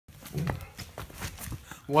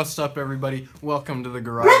What's up, everybody? Welcome to the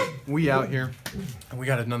garage. We out here, and we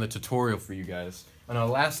got another tutorial for you guys. In our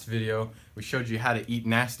last video, we showed you how to eat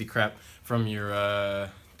nasty crap from your,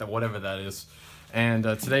 whatever that is. And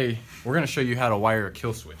today, we're going to show you how to wire a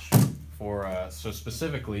kill switch. So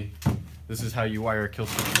specifically, this is how you wire a kill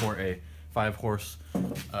switch for a 5-horse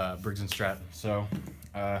Briggs and Stratton. So,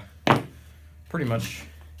 pretty much,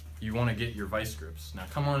 you want to get your vice grips. Now,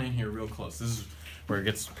 come on in here real close. This is where it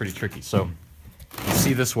gets pretty tricky. So, you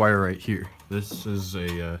see this wire right here. This is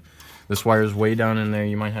this wire is way down in there.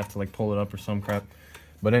 You might have to like pull it up or some crap.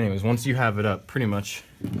 But anyways, once you have it up, pretty much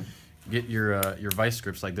get your vice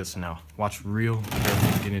grips like this. And now watch real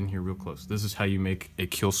carefully. Get in here real close. This is how you make a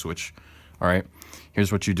kill switch. All right.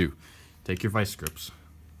 Here's what you do. Take your vice grips.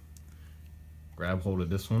 Grab hold of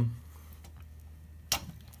this one.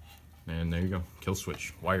 And there you go. Kill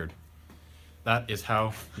switch wired. That is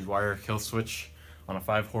how you wire a kill switch on a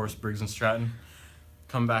 5-horse Briggs and Stratton.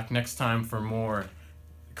 Come back next time for more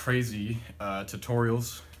crazy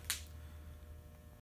tutorials